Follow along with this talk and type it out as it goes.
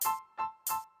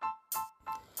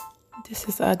This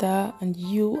is Ada, and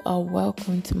you are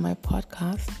welcome to my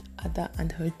podcast, Ada and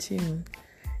Her Tune.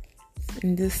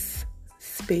 In this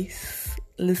space,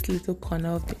 this little corner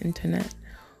of the internet,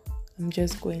 I'm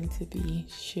just going to be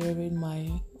sharing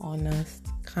my honest,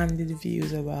 candid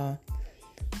views about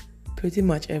pretty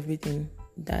much everything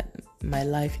that my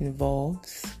life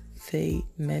involves. Faith,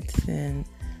 medicine,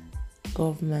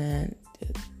 government,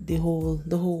 the whole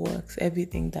works,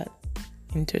 everything that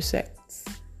intersects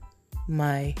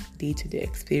my day-to-day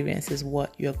experience is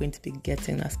what you're going to be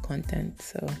getting as content.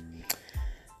 So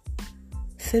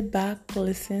sit back,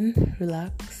 listen,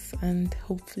 relax, and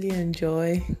hopefully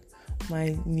enjoy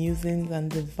my musings and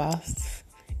the vast,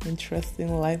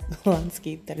 interesting life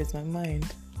landscape that is my mind.